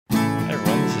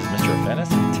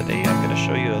Dennis, and today I'm going to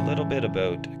show you a little bit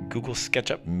about Google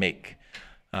SketchUp Make.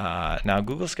 Now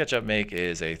Google SketchUp Make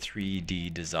is a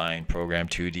 3D design program,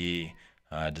 2D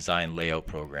design layout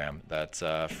program that's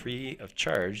free of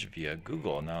charge via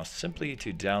Google. Now simply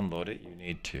to download it you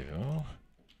need to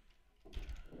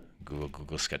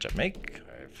Google SketchUp Make.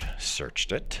 I've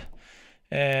searched it,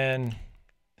 and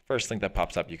the first link that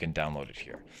pops up, you can download it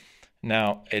here.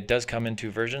 Now, it does come in two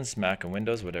versions, Mac and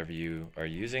Windows, whatever you are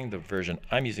using. The version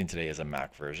I'm using today is a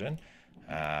Mac version.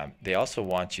 They also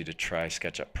want you to try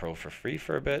SketchUp Pro for free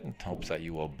for a bit in hopes that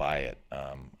you will buy it.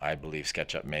 I believe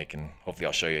SketchUp Make, and hopefully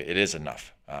I'll show you, it is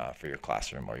enough for your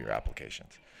classroom or your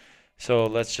applications. So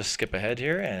let's just skip ahead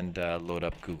here and load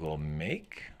up Google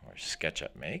Make or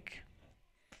SketchUp Make.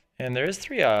 And there is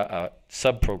three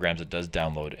sub-programs it does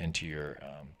download into your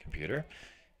computer.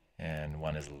 And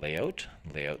one is layout.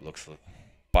 Layout looks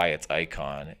by its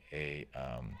icon a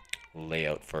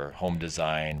layout for home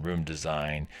design, room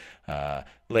design,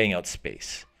 laying out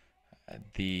space.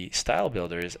 The style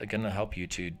builder is going to help you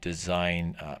to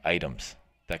design items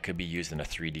that could be used in a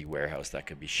 3D warehouse that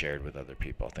could be shared with other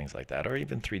people, things like that, or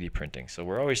even 3D printing. So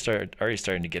we're already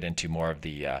starting to get into more of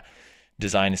the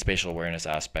design and spatial awareness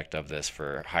aspect of this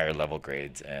for higher level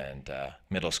grades and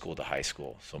middle school to high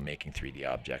school, so making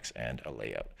 3D objects and a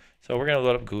layout. So we're going to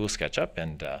load up Google SketchUp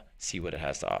and see what it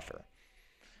has to offer.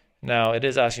 Now it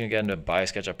is asking again to buy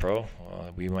SketchUp Pro.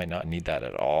 We might not need that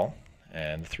at all,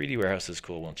 and the 3D warehouse is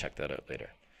cool. We'll check that out later.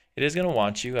 It is going to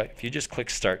want you, if you just click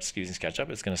start using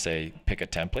SketchUp, it's going to say pick a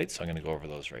template, so I'm going to go over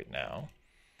those right now.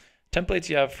 Templates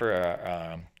you have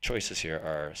for choices here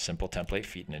are simple template,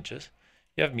 feet and inches.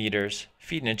 You have meters,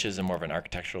 feet and inches, and more of an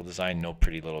architectural design, no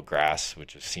pretty little grass,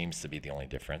 which seems to be the only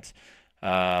difference,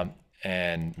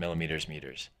 and millimeters,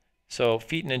 meters. So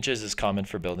feet and inches is common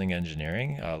for building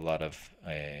engineering. A lot of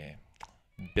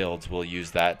builds will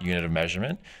use that unit of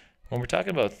measurement. When we're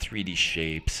talking about 3D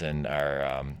shapes and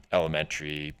our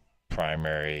elementary,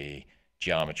 primary,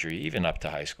 geometry, even up to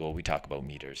high school, we talk about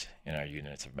meters in our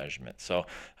units of measurement. So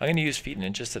I'm going to use feet and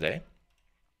inches today.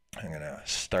 I'm going to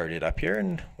start it up here,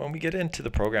 and when we get into the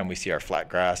program we see our flat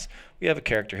grass, we have a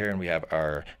character here, and we have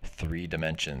our 3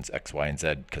 dimensions, X, Y, and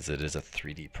Z, because it is a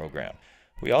 3D program.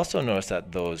 We also notice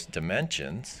that those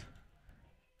dimensions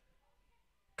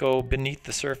go beneath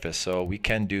the surface, so we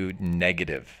can do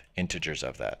negative integers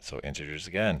of that. So integers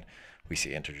again, we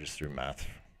see integers through math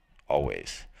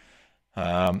always.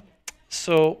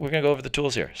 So we're going to go over the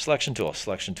tools here. Selection tool.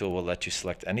 Selection tool will let you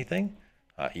select anything,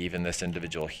 even this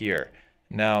individual here.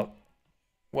 Now,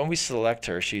 when we select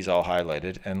her, she's all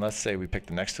highlighted, and let's say we pick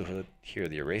the next tool here,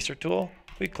 the eraser tool.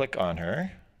 We click on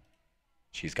her,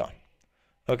 she's gone.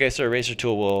 Okay, so eraser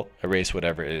tool will erase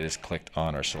whatever it is clicked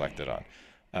on or selected on.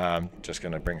 Just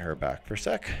going to bring her back for a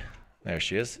sec. There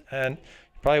she is. And you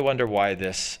probably wonder why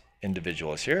this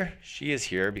individual is here. She is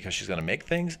here because she's going to make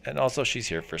things, and also she's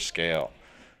here for scale.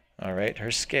 All right,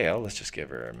 her scale, let's just give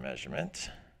her a measurement.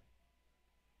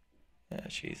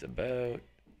 She's about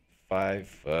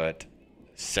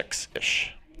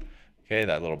 5'6"-ish. Okay,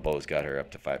 that little bow's got her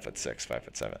up to 5'6",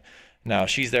 5'7". Now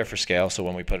she's there for scale, so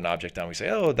when we put an object down, we say,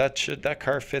 oh, that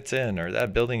car fits in, or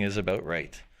that building is about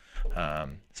right.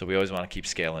 So we always want to keep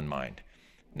scale in mind.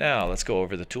 Now let's go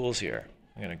over the tools here.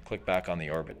 I'm going to click back on the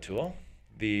orbit tool.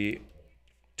 The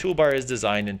toolbar is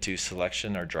designed into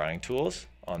selection or drawing tools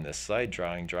on this side,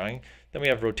 drawing. Then we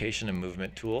have rotation and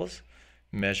movement tools,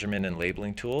 measurement and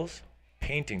labeling tools,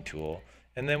 painting tool,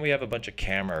 and then we have a bunch of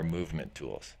camera or movement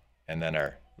tools, and then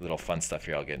our little fun stuff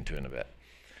here I'll get into in a bit.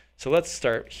 So let's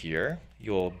start here.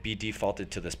 You'll be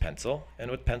defaulted to this pencil, and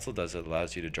what pencil does, it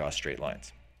allows you to draw straight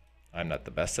lines. I'm not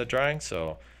the best at drawing,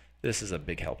 so this is a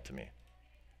big help to me.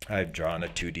 I've drawn a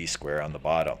 2D square on the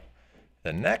bottom.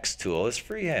 The next tool is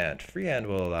freehand. Freehand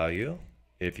will allow you,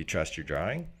 if you trust your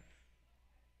drawing,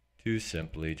 to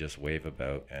simply just wave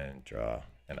about and draw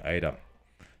an item.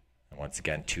 And once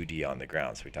again, 2D on the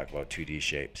ground, so we talk about 2D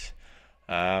shapes.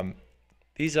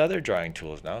 These other drawing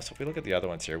tools now, so if we look at the other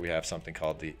ones here, we have something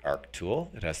called the arc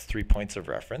tool. It has 3 points of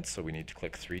reference, so we need to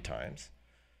click 3 times.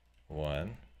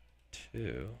 1,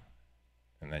 2,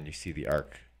 and then you see the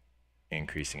arc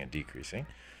increasing and decreasing.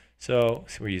 So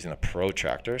we're using a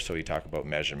protractor, so we talk about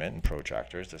measurement and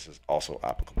protractors. This is also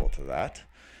applicable to that.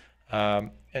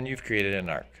 And you've created an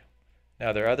arc.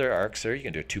 Now there are other arcs there. You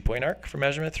can do a 2-point arc for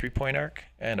measurement, 3-point arc,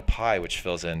 and a pie, which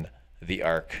fills in the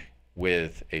arc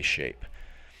with a shape.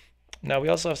 Now we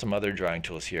also have some other drawing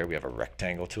tools here. We have a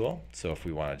rectangle tool. So if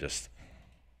we want to just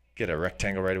get a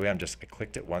rectangle right away, I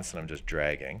clicked it once and I'm just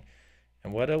dragging.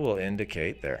 And what it will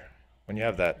indicate there, when you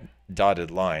have that dotted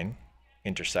line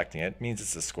intersecting it, means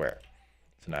it's a square.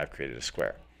 So now I've created a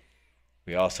square.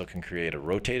 We also can create a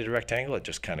rotated rectangle. It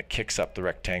just kind of kicks up the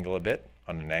rectangle a bit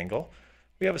on an angle.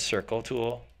 We have a circle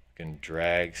tool. You can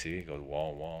drag, see, it goes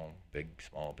wall, wall, big,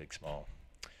 small, big, small.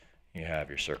 You have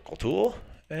your circle tool.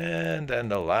 And then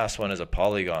the last one is a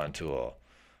polygon tool.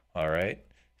 All right,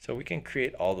 so we can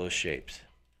create all those shapes.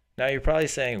 Now you're probably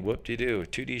saying, whoop-de-doo,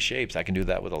 2D shapes. I can do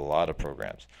that with a lot of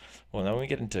programs. Well, now when we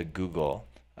get into Google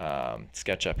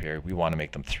SketchUp here, we want to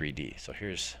make them 3D. So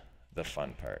here's the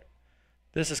fun part.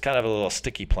 This is kind of a little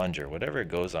sticky plunger. Whatever it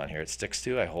goes on here, it sticks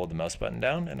to. I hold the mouse button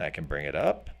down and I can bring it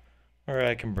up or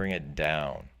I can bring it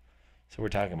down. So we're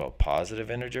talking about positive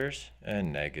integers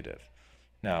and negative.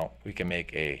 Now we can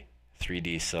make a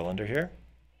 3D cylinder here.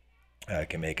 I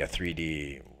can make a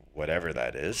 3D whatever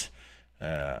that is,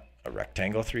 a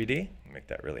rectangle 3D, make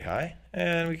that really high,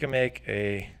 and we can make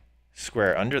a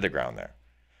square under the ground there.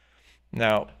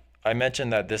 Now I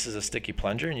mentioned that this is a sticky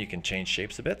plunger and you can change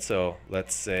shapes a bit. So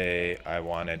let's say I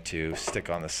wanted to stick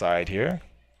on the side here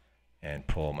and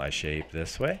pull my shape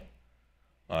this way.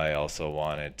 I also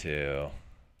wanted to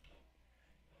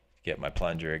get my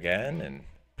plunger again and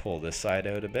pull this side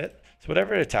out a bit. So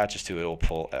whatever it attaches to, it will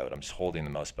pull out. I'm just holding the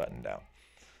mouse button down.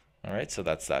 All right, so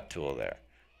that's that tool there.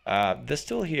 This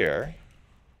tool here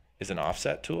is an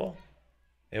offset tool.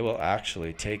 It will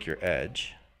actually take your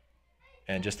edge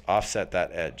and just offset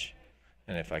that edge.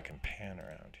 And if I can pan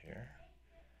around here,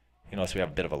 you notice we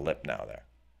have a bit of a lip now there.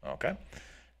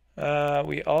 Okay.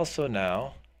 We also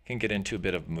now can get into a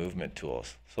bit of movement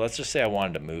tools. So let's just say I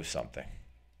wanted to move something.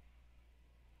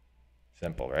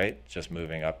 Simple, right? Just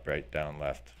moving up, right, down,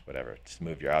 left, whatever. Just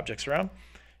move your objects around.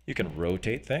 You can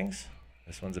rotate things.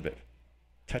 This one's a bit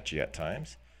touchy at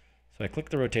times. So I click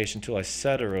the rotation tool, I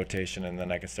set a rotation, and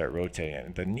then I can start rotating it.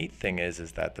 And the neat thing is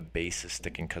that the base is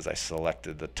sticking because I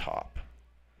selected the top.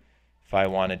 If I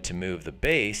wanted to move the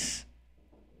base,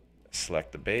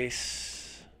 select the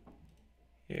base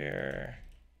here,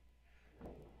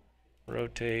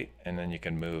 rotate, and then you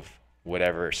can move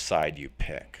whatever side you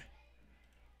pick.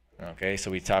 Okay, so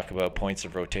we talk about points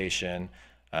of rotation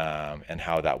and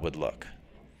how that would look.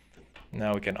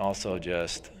 Now we can also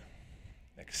just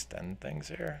extend things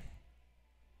here.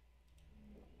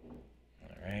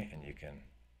 All right, and you can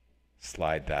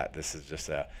slide that. This is just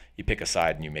you pick a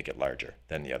side and you make it larger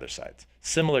than the other sides.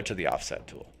 Similar to the offset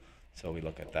tool. So we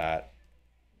look at that.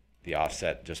 The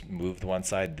offset just moved one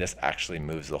side. This actually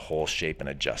moves the whole shape and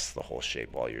adjusts the whole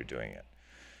shape while you're doing it.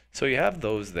 So you have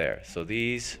those there. So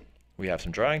these, we have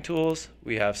some drawing tools,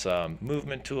 we have some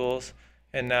movement tools,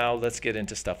 and now let's get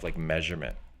into stuff like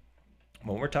measurement.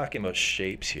 When we're talking about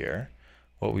shapes here,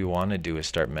 what we want to do is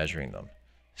start measuring them.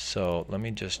 So let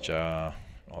me just I'll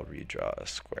redraw a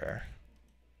square.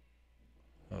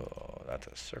 Oh, that's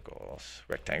a circle,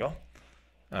 rectangle.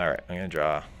 All right, I'm going to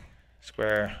draw a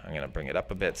square. I'm going to bring it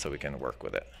up a bit so we can work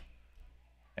with it.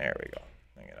 There we go.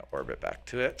 I'm going to orbit back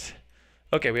to it.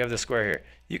 Okay, we have the square here.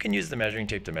 You can use the measuring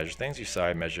tape to measure things. You saw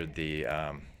I measured the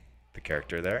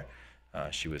character there.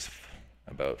 She was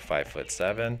about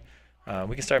 5'7".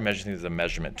 We can start measuring things with a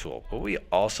measurement tool. What we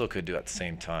also could do at the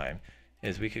same time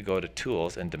is we could go to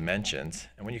tools and dimensions,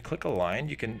 and when you click a line,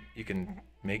 you can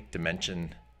make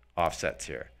dimension offsets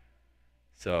here.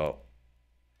 So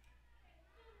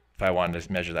if I wanted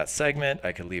to measure that segment,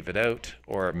 I could leave it out,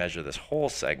 or measure this whole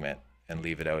segment and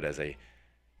leave it out as a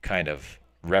kind of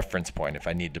reference point if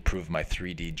I need to prove my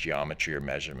 3D geometry or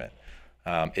measurement.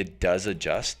 It does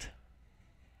adjust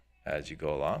as you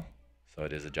go along, so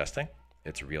it is adjusting.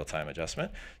 It's a real-time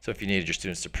adjustment. So if you needed your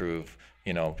students to prove,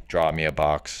 you know, draw me a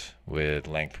box with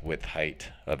length, width, height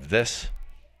of this,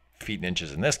 feet and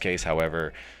inches in this case,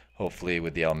 however, hopefully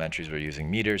with the elementaries we're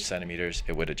using meters, centimeters,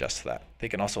 it would adjust to that. They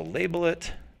can also label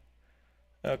it,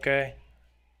 okay,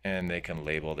 and they can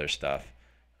label their stuff,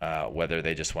 whether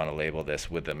they just want to label this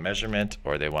with the measurement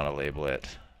or they want to label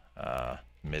it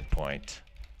midpoint.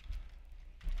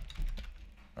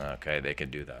 Okay, they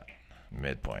can do that,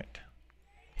 midpoint.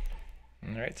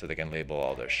 All right, so they can label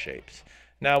all their shapes.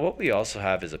 Now what we also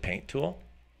have is a paint tool.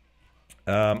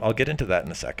 I'll get into that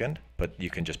in a second, but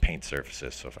you can just paint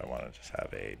surfaces. So if I want to just have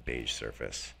a beige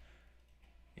surface,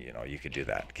 you know, you could do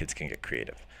that. Kids can get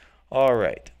creative. All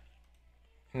right,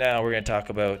 now we're going to talk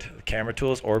about the camera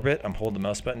tools. Orbit, I'm holding the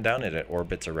mouse button down and it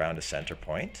orbits around a center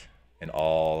point in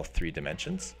all 3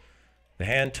 dimensions. The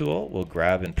hand tool will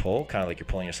grab and pull, kind of like you're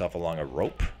pulling yourself along a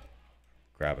rope.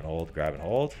 Grab and hold, grab and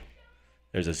hold.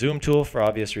 There's a zoom tool for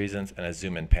obvious reasons and a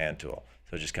zoom and pan tool.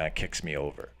 So it just kind of kicks me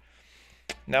over.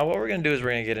 Now what we're going to do is we're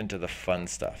going to get into the fun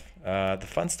stuff. The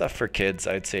fun stuff for kids,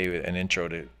 I'd say an intro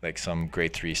to like some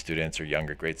grade 3 students or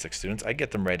younger grade 6 students, I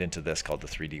get them right into this called the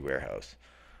 3D warehouse.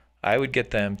 I would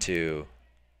get them to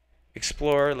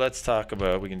explore, let's talk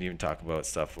about, we can even talk about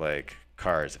stuff like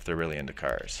cars if they're really into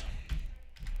cars.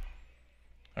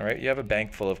 All right, you have a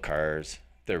bank full of cars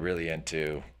they're really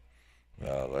into,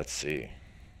 well, let's see.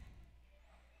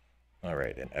 All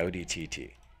right, an Audi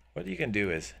TT. What you can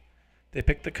do is they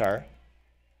pick the car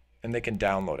and they can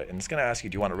download it. And it's going to ask you,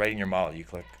 do you want to write in your model? You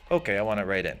click, okay, I want to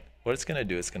write in. What it's going to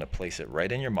do is it's going to place it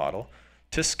right in your model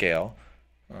to scale.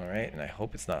 All right, and I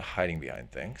hope it's not hiding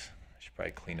behind things. I should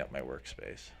probably clean up my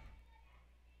workspace.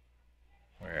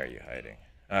 Where are you hiding?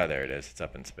 Ah, there it is. It's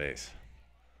up in space.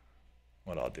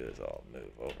 What I'll do is I'll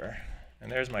move over.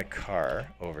 And there's my car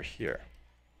over here.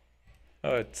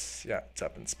 Oh, it's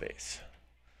up in space.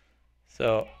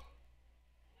 So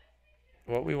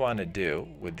what we want to do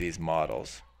with these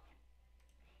models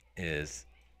is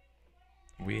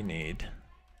we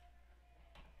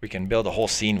can build a whole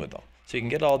scene with them. So you can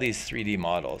get all these 3D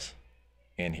models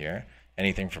in here.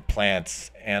 Anything from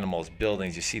plants, animals,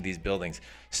 buildings. You see these buildings.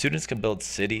 Students can build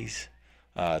cities.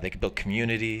 They can build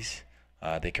communities.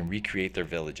 They can recreate their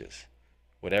villages.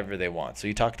 Whatever they want. So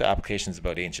you talk to applications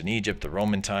about ancient Egypt, the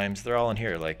Roman times. They're all in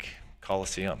here, like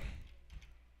Colosseum.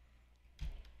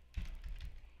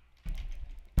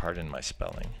 Pardon my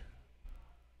spelling.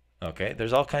 Okay,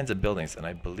 there's all kinds of buildings, and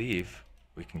I believe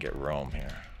we can get Rome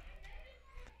here.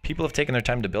 People have taken their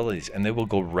time to build these, and they will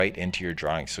go right into your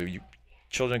drawing. So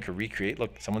children can recreate.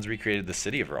 Look, someone's recreated the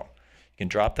city of Rome. You can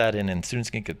drop that in, and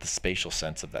students can get the spatial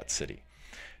sense of that city.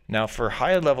 Now, for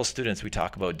higher level students, we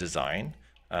talk about design.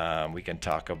 We can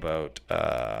talk about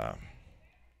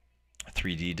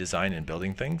 3D design and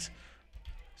building things.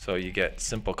 So you get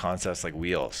simple concepts like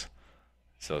wheels.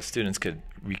 So students could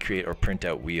recreate or print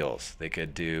out wheels. They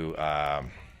could do,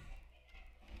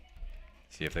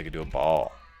 see if they could do a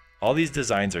ball. All these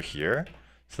designs are here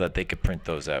so that they could print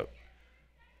those out.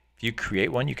 If you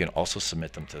create one, you can also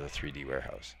submit them to the 3D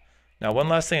warehouse. Now, one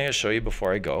last thing I'm going to show you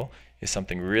before I go is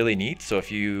something really neat. So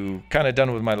if you kind of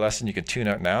done with my lesson, you can tune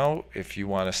out now. If you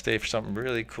want to stay for something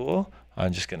really cool,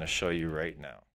 I'm just going to show you right now.